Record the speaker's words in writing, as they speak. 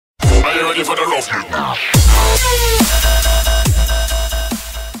Are you ready for the rough?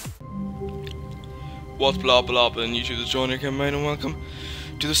 What's blah blah blah and YouTube is John here again, mate, and welcome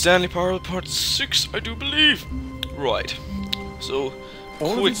to the Stanley Parable Part 6, I do believe. Right, so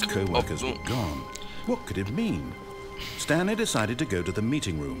all of quick his co-workers were gone. What could it mean? Stanley decided to go to the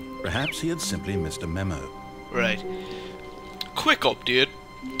meeting room. Perhaps he had simply missed a memo. Right, quick update.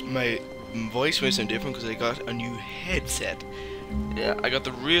 My voice may sound different because I got a new headset. Yeah, I got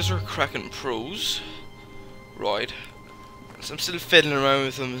the Razer Kraken Pros. Right, so I'm still fiddling around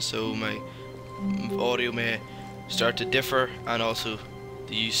with them, so my audio may start to differ, and also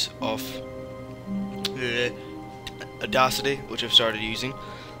the use of Audacity, which I've started using.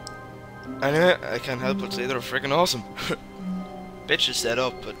 Anyway, I can't help but say they're freaking awesome. Bitch is set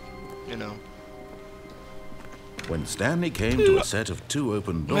up, but you know. When Stanley came to a set of two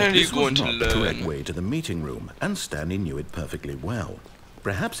open doors, When are you this was going not to the correct learn? way to the meeting room, and Stanley knew it perfectly well.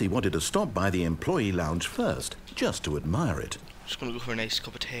 Perhaps he wanted to stop by the employee lounge first, just to admire it. Just gonna go for a nice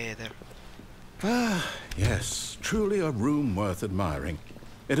cup of tea there. Ah, yes, truly a room worth admiring.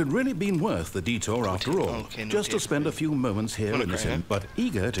 It had really been worth the detour after all, Okay, no just to tea. spend a few moments here in this inn. But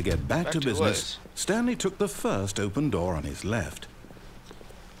eager to get back to to business, what? Stanley took the first open door on his left.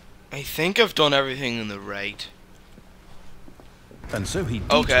 I think I've done everything in the right. And so he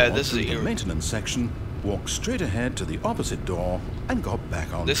Okay, detoured this is through the ir- maintenance section, walked straight ahead to the opposite door, and got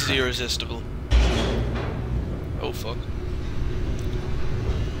back on This is track. irresistible. Oh fuck.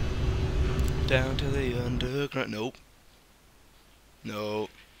 Down to the underground. Nope. No.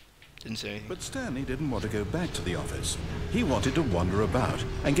 Didn't say anything. But Stanley didn't want to go back to the office. He wanted to wander about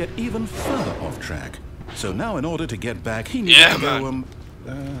and get even further off track. So now, in order to get back, he needed Yeah, to go, man.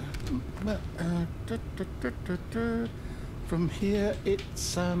 From here,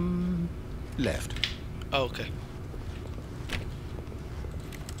 it's, left. Oh, okay.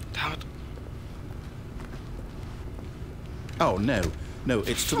 Damn it. Oh, no,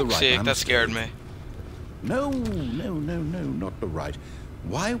 it's to the Fuck's right. sake, I'm that scared mistaken. me. No, not the right.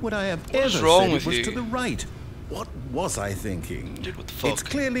 Why would I have What is ever wrong said with it was you? to the right? What was I thinking? Dude, what the fuck? It's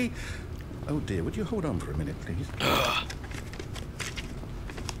clearly... Oh dear, would you hold on for a minute, please? I'm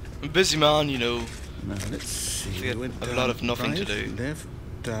a busy man, you know. No, let's see. I get We went a down, lot of nothing to right, do. Left,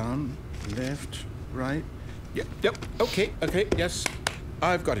 down, left, right. Yep, okay, yes.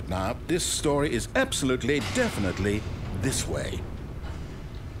 I've got it now. This story is absolutely, definitely this way.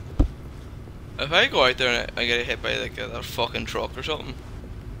 If I go out there and I get hit by like a fucking truck or something,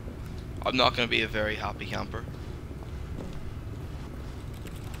 I'm not gonna be a very happy camper.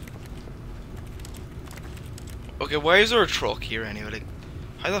 Okay, why is there a truck here anyway? Like,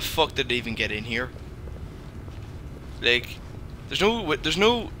 how the fuck did it even get in here? Like, there's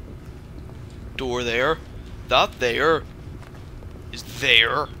no door there. That there is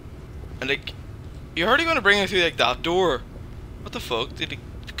there, and like, you're hardly gonna bring it through like that door. What the fuck? Did it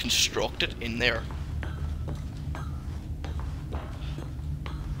construct it in there?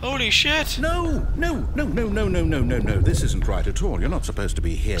 Holy shit! No. This isn't right at all. You're not supposed to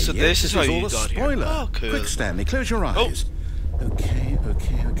be here So yet. this is how all you a got here. spoiler. Oh, cool. Quick, Stanley, close your Oh. eyes. Okay.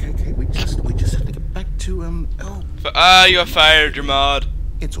 We just have to get back to, You got fired, you're mad.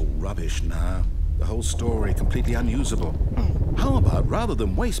 It's all rubbish now. The whole story completely unusable. How about, rather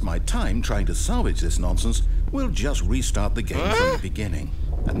than waste my time trying to salvage this nonsense, we'll just restart the game from the beginning.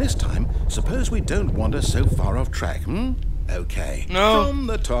 And this time, suppose we don't wander so far off track, Okay. No. From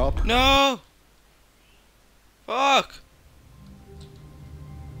the top. No! Fuck!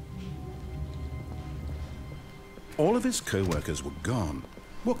 All of his co-workers were gone.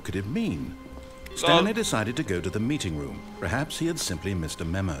 What could it mean? Stanley decided to go to the meeting room. Perhaps he had simply missed a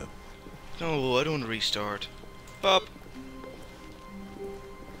memo. No, I don't want to restart. Pop!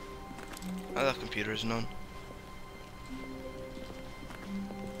 Oh, that computer isn't on.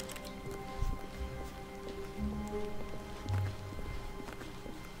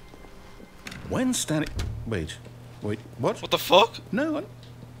 When Stanley... Wait, what? What the fuck? No,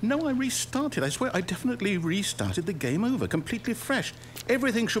 I restarted. I swear, I definitely restarted the game over, completely fresh.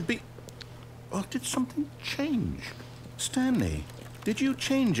 Everything should be... Oh, did something change? Stanley, did you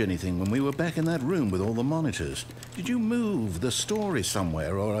change anything when we were back in that room with all the monitors? Did you move the story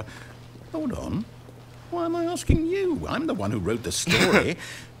somewhere, or... Hold on. Why am I asking you? I'm the one who wrote the story. It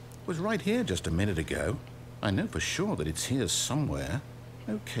was right here just a minute ago. I know for sure that it's here somewhere.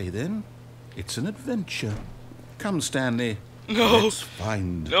 Okay, then. It's an adventure. Come, Stanley. No. Let's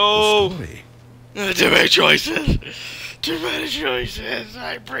find No. the story. Too many choices. Too many choices.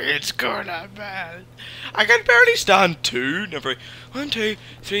 My brain's going out bad. I can barely stand two. Never. 1, 2,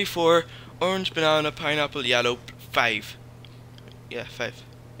 3, 4. Orange, banana, pineapple, yellow, 5. Yeah, 5.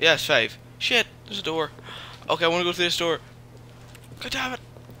 Yeah, it's 5. Shit, there's a door. Okay, I want to go through this door. God damn it.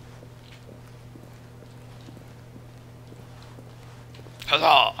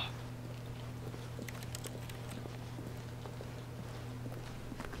 Huzzah!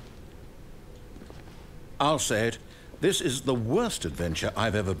 I'll say it. This is the worst adventure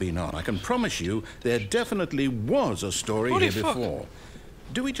I've ever been on. I can promise you there definitely was a story Holy here fuck. before.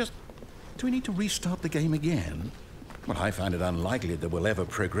 Do we need to restart the game again? Well, I find it unlikely that we'll ever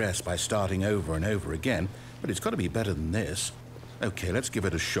progress by starting over and over again, but it's got to be better than this. Okay, let's give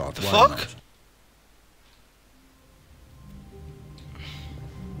it a shot. The Why fuck? not?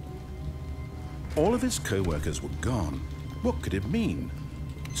 All of his co-workers were gone. What could it mean?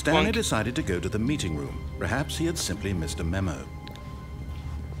 Stanley Boink. decided to go to the meeting room. Perhaps he had simply missed a memo.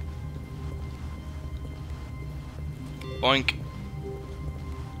 Boink.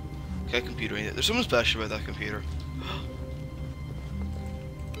 Okay, computer. There's something special about that computer.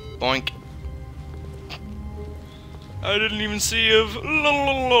 Boink. I didn't even see if.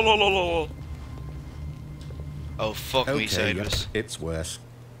 Oh fuck me, Okay, sideways. it's worse.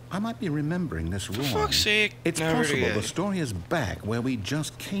 I might be remembering this wrong. For fuck's sake! It's never possible again. the story is back where we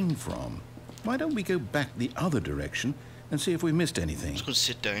just came from. Why don't we go back the other direction and see if we missed anything? I'm just gonna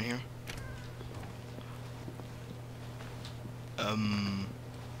sit down here.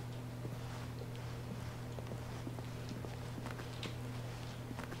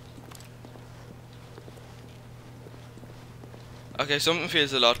 Okay, something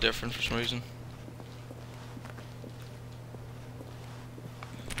feels a lot different for some reason.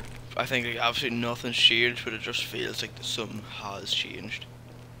 I think like, absolutely nothing's changed, but it just feels like something has changed.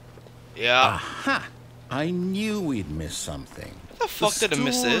 Yeah. Aha! I knew we'd miss something. How the fuck did I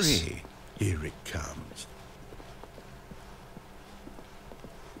miss this? Story. Here it comes.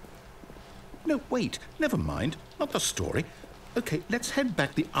 No, wait. Never mind. Not the story. Okay, let's head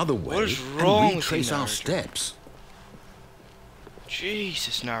back the other way What is wrong and with you, retrace our narrator? steps.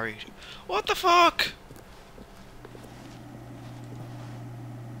 Jesus, narrator. What the fuck?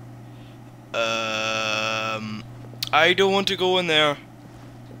 I don't want to go in there.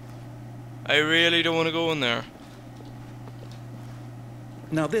 I really don't want to go in there.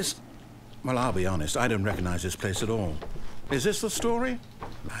 Now this... Well, I'll be honest. I don't recognize this place at all. Is this the story?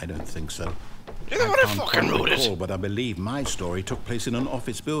 I don't think so. You're the one who can't fucking quite wrote it. recall, but I believe my story took place in an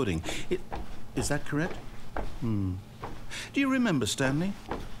office building. Is that correct? Do you remember, Stanley?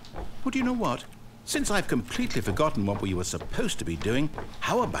 Well, do you know what? Since I've completely forgotten what we were supposed to be doing,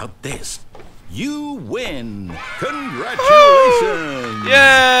 how about this? You win! Congratulations!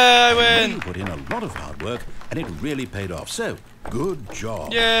 Yeah, I You win! put in a lot of hard work, and it really paid off. So, good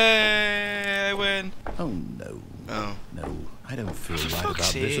job. Yay, I win. Oh, no. Oh. No, I don't feel For right about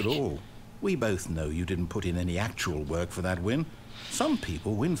fuck's this at sake. all. We both know you didn't put in any actual work for that win. Some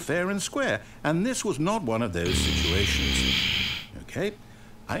people win fair and square, and this was not one of those situations. Okay?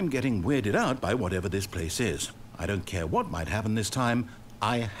 I'm getting weirded out by whatever this place is. I don't care what might happen this time.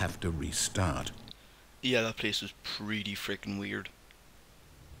 I have to restart. Yeah, that place was pretty freaking weird.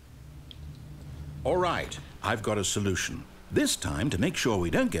 All right, I've got a solution. This time, to make sure we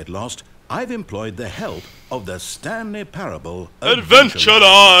don't get lost, I've employed the help of the Stanley Parable Adventure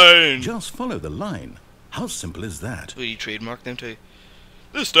Line! Just follow the line. How simple is that? Will you trademark them too?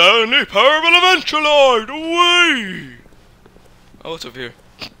 The Stanley Parable Adventure Line! Away! Oh, what's over here?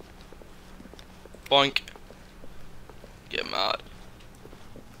 Boink. Get mad.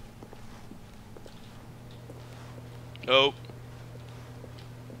 Nope.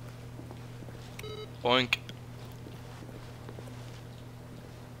 Boink.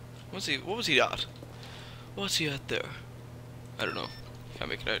 What was he at? What's he at there? I don't know. Can't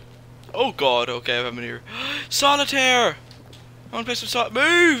make it out. Oh god, okay, I have him here. Solitaire! I wanna play some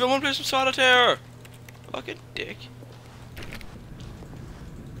move! I wanna play some solitaire! Fucking dick.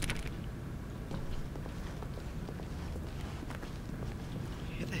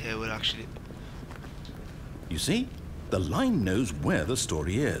 Who the hell would actually... You see? The line knows where the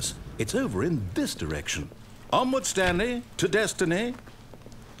story is. It's over in this direction. Onward, Stanley, to destiny.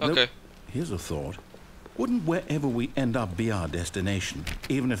 Okay. Nope. Here's a thought. Wouldn't wherever we end up be our destination,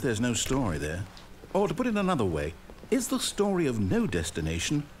 even if there's no story there? Or to put it another way, is the story of no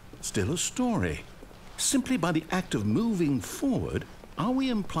destination still a story? Simply by the act of moving forward, are we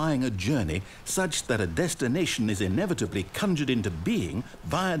implying a journey such that a destination is inevitably conjured into being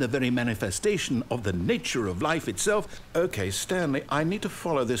via the very manifestation of the nature of life itself? Okay, Stanley, I need to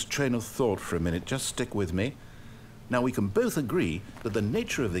follow this train of thought for a minute. Just stick with me. Now, we can both agree that the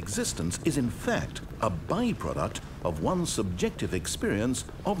nature of existence is in fact a byproduct of one's subjective experience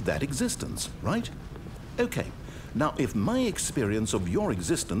of that existence, right? Okay, Now, if my experience of your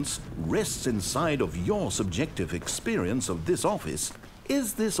existence rests inside of your subjective experience of this office,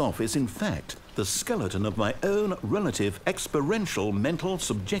 is this office, in fact, the skeleton of my own relative experiential mental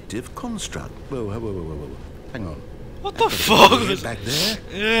subjective construct? Whoa, whoa, whoa, whoa, whoa. Hang on. What the fuck? Back there?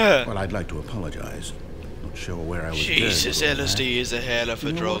 Yeah. Well, I'd like to apologize. Not sure where I was going. Jesus, LSD is a hell of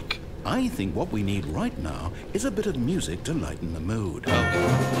a drug. I think what we need right now is a bit of music to lighten the mood.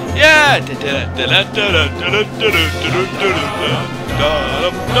 Yeah!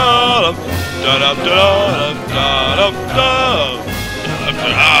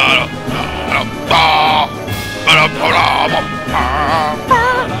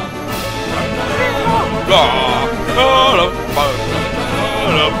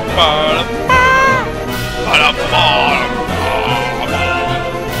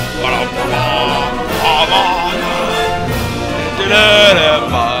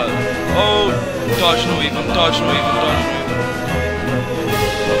 Oh, dodge and weave, I'm dodging and weave, I'm dodging and weave.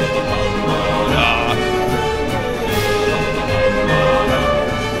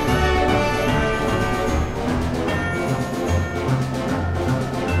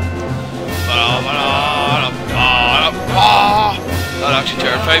 That actually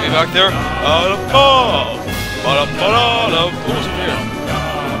terrified me back there. What was it here?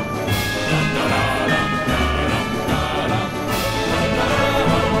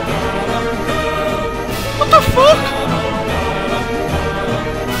 What the fuck?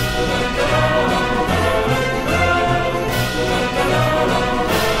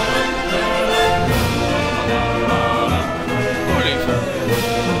 Holy fuck.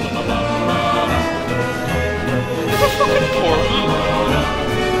 It's a fucking portal.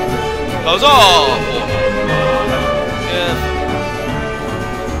 That was awful. Yeah.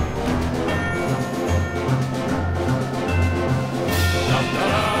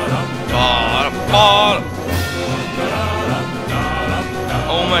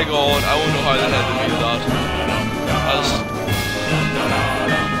 Oh my god, I wouldn't know how the hell to do that.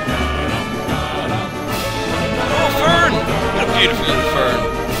 Oh, fern! What a beautiful little fern.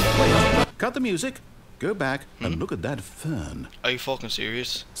 Wait, cut the music, go back and look at that fern. Are you fucking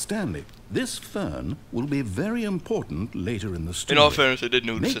serious? Stanley, this fern will be very important later in the story. In all fairness, I did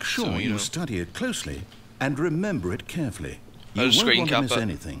notice it. Make sure you study it closely and remember it carefully. You I'll won't screen want to cap miss it.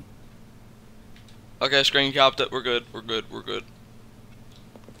 anything. Okay, screen capped it. We're good. We're good. We're good.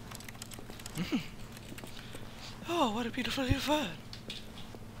 Oh, what a beautiful little fern.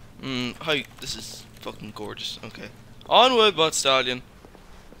 Hi. This is fucking gorgeous. Okay. Onward, but stallion.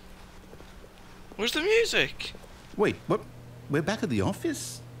 Where's the music? Wait, what? We're back at the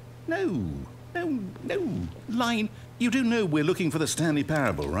office? No. Line, you do know we're looking for the Stanley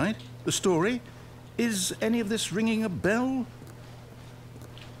Parable, right? The story? Is any of this ringing a bell?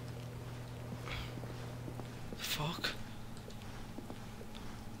 Fuck.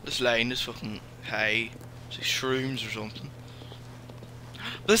 This line is fucking high. It's like shrooms or something.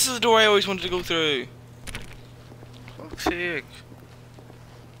 This is the door I always wanted to go through. Fuck's sake.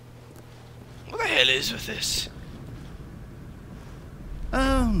 What the hell is with this?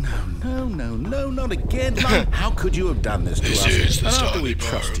 Oh, no, not again. Line. How could you have done this to us? Is the And after Stanley we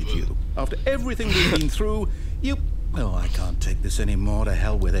trusted Parable. you, after everything we've been through, you... Oh, I can't take this anymore. To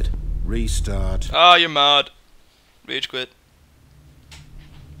hell with it. Restart. Ah, you're mad. Rage quit.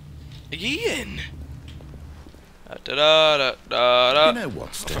 Again. You know what,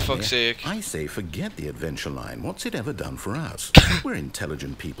 For Stanley? fuck's sake. I say forget the adventure line. What's it ever done for us? We're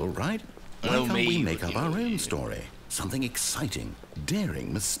intelligent people, right? Why know can't me, we make but up you our know own me. story? Something exciting,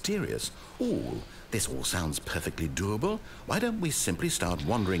 daring, mysterious. This all sounds perfectly doable. Why don't we simply start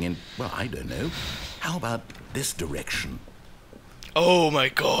wandering in, well, I don't know. How about this direction? Oh my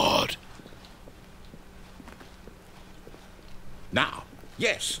god. Now,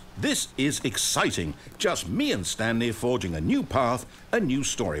 yes, this is exciting. Just me and Stanley forging a new path, a new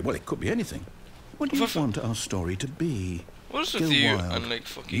story. Well, it could be anything. What do you want our story to be? What is Go with you wild. and like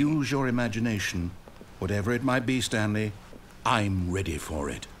fucking... Use your imagination. Whatever it might be, Stanley, I'm ready for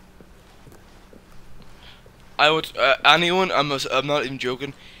it. I would... anyone, I'm not even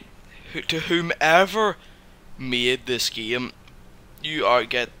joking, to whomever made this game, you are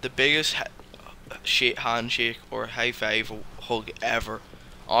get the biggest handshake or high five or hug ever.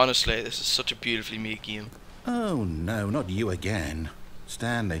 Honestly, this is such a beautifully made game. Oh, no, not you again.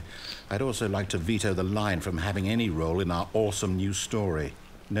 Stanley, I'd also like to veto the line from having any role in our awesome new story.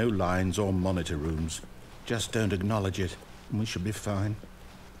 No lines or monitor rooms. Just don't acknowledge it, and we should be fine.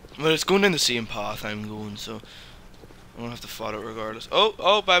 Well, it's going in the same path I'm going, so I'm gonna have to follow it regardless.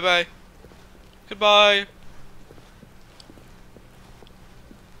 Oh, bye-bye. Goodbye.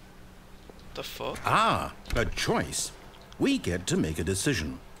 The fuck? Ah, a choice. We get to make a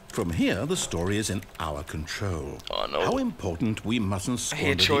decision. From here, the story is in our control. Oh no. How important we mustn't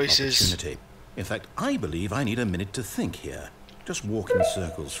squander the choices. opportunity. In fact, I believe I need a minute to think here. Just walk in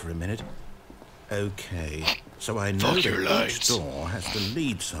circles for a minute. Okay, so I know that each door has to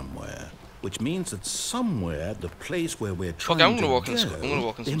lead somewhere, which means that somewhere, the place where we're trying I'm gonna to walk go, I'm gonna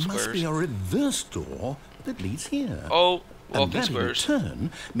walk in some there squares. must be a reverse door that leads here. Oh, And walking that squares. in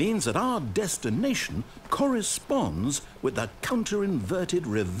turn means that our destination corresponds with the counter-inverted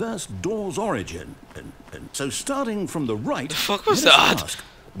reverse door's origin. And so starting from the right, The fuck was let us that? ask,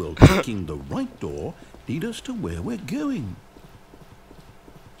 will taking the right door lead us to where we're going?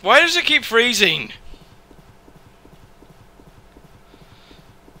 Why does it keep freezing?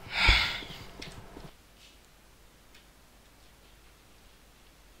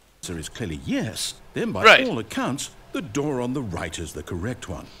 Answer is clearly yes. Then by Right. all accounts, the door on the right is the correct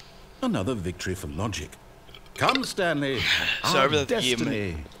one. Another victory for logic. Come, Stanley. Sorry Our about the game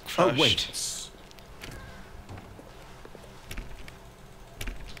destiny crashed. awaits.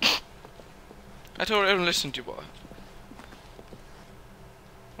 I told everyone listen to you, boy.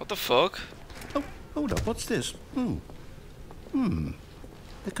 What the fuck? Oh, hold up. What's this? The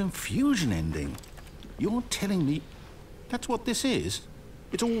confusion ending. You're telling me that's what this is?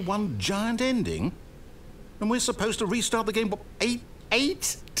 It's all one giant ending? And we're supposed to restart the game, what,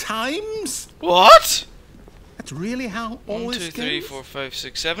 eight times? What? That's really how all 1, this 2, 3, goes? 4, 5,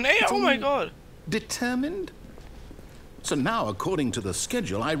 6, 7, 8. It's Oh my all god. Determined? So now, according to the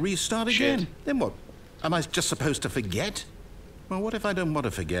schedule, I restart Shit. again. Then what? Am I just supposed to forget? Well, what if I don't want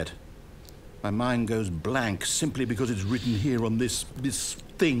to forget? My mind goes blank simply because it's written here on this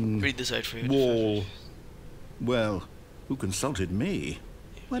thing. Read this out for you. Wall. Well, who consulted me?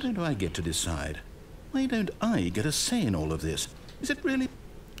 Why don't I get to decide? Why don't I get a say in all of this? Is it really?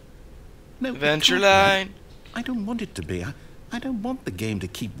 No. it Adventure can't line. be. I don't want it to be. I don't want the game to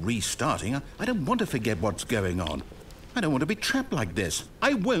keep restarting. I don't want to forget what's going on. I don't want to be trapped like this.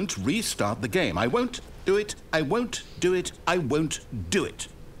 I won't restart the game. I won't do it. I won't do it. I won't do it.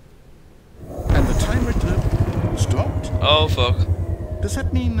 And the timer stopped. Oh fuck. Does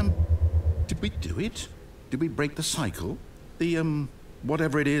that mean, did we do it? Did we break the cycle? The,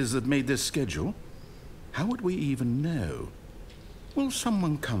 whatever it is that made this schedule? How would we even know? Will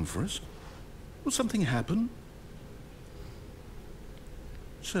someone come for us? Will something happen?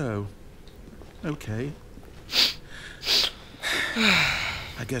 So, okay.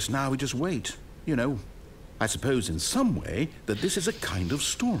 I guess now we just wait. You know, I suppose in some way that this is a kind of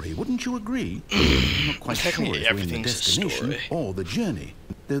story. Wouldn't you agree? I'm not quite sure Technically, if we're in the everything's a destination story. or the journey.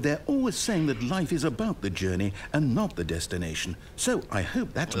 Though they're always saying that life is about the journey and not the destination. So I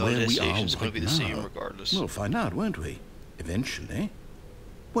hope that's Well, the where we are destination's right gonna be the now. same regardless. We'll find out, won't we? Eventually.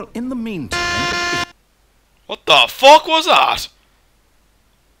 Well, in the meantime... What the fuck was that?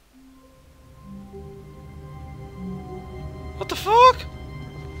 What the fuck?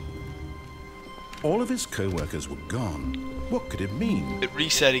 All of his co-workers were gone. What could it mean? It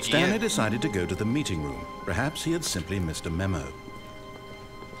reset again. Stanley decided to go to the meeting room. Perhaps he had simply missed a memo.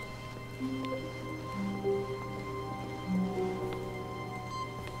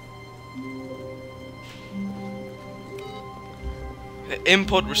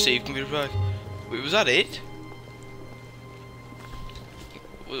 Input received, computer back. Wait, was that it?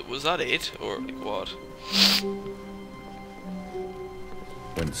 Was that it? Or like what?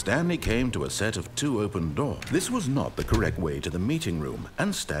 When Stanley came to a set of 2 open doors, this was not the correct way to the meeting room,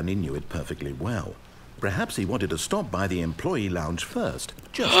 and Stanley knew it perfectly well. Perhaps he wanted to stop by the employee lounge first,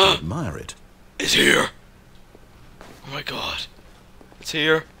 just to admire it. It's here! Oh my god. It's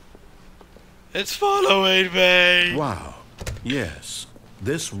here. It's following me! Wow. Yes,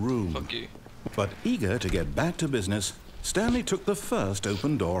 this room. Fuck you. But eager to get back to business, Stanley took the first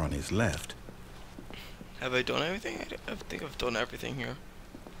open door on his left. Have I done everything? I think I've done everything here.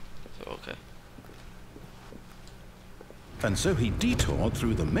 So, okay. And so he detoured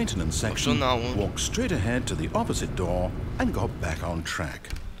through the maintenance section, done that one. walked straight ahead to the opposite door, and got back on track.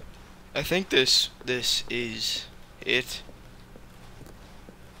 I think this is it.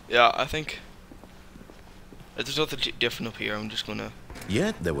 Yeah, I think there's nothing different up here. I'm just gonna.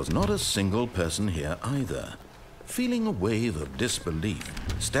 Yet there was not a single person here either. Feeling a wave of disbelief,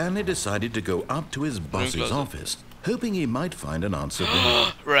 Stanley decided to go up to his boss's closet. office, hoping he might find an answer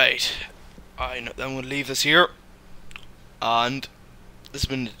there. Right. I'm gonna leave this here. And this has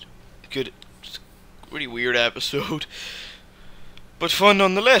been a good, really weird episode, but fun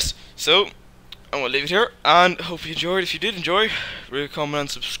nonetheless. So I'm gonna leave it here, and hope you enjoyed. If you did enjoy, rate, comment, and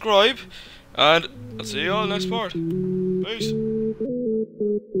subscribe. And I'll see you all next part. Peace.